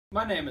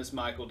My name is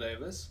Michael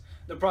Davis.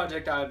 The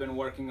project I've been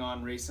working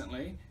on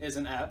recently is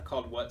an app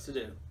called What to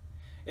Do.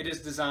 It is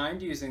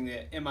designed using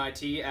the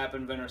MIT App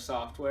Inventor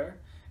software,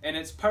 and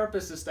its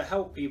purpose is to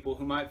help people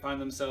who might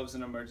find themselves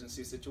in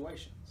emergency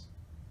situations.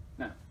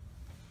 Now,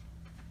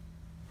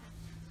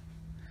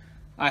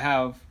 I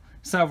have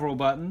several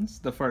buttons.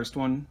 The first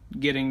one,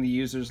 getting the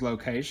user's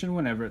location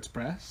whenever it's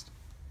pressed.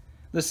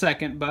 The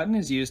second button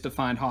is used to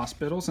find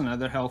hospitals and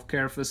other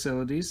healthcare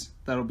facilities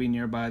that'll be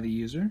nearby the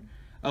user.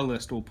 A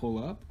list will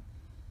pull up.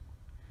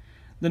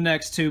 The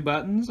next two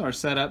buttons are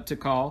set up to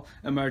call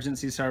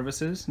emergency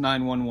services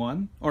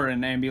 911 or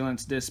an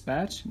ambulance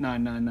dispatch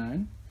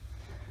 999.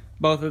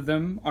 Both of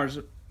them are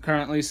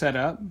currently set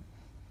up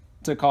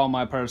to call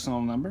my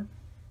personal number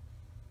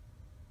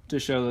to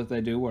show that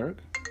they do work.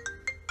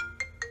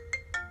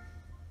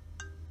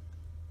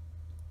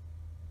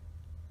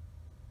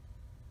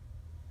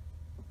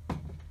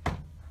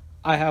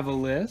 I have a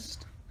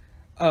list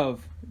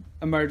of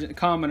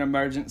common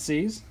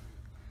emergencies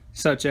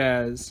such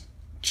as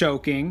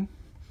choking,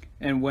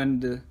 and when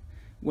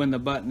the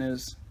button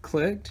is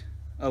clicked,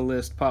 a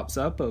list pops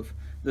up of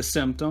the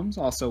symptoms,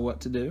 also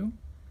what to do.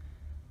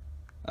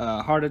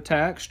 Heart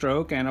attack,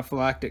 stroke,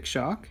 anaphylactic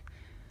shock.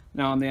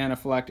 Now on the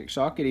anaphylactic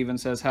shock, it even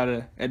says how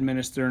to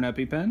administer an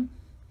EpiPen.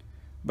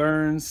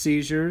 Burns,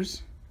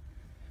 seizures.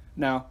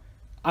 Now,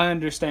 I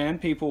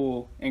understand people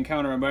will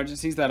encounter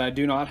emergencies that I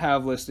do not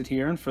have listed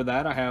here, and for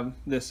that I have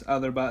this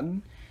other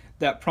button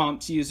that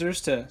prompts users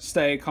to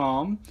stay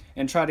calm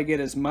and try to get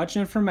as much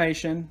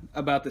information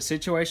about the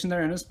situation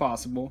they're in as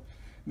possible,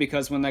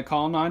 because when they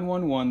call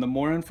 911, the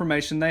more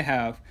information they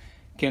have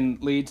can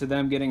lead to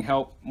them getting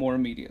help more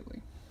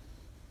immediately.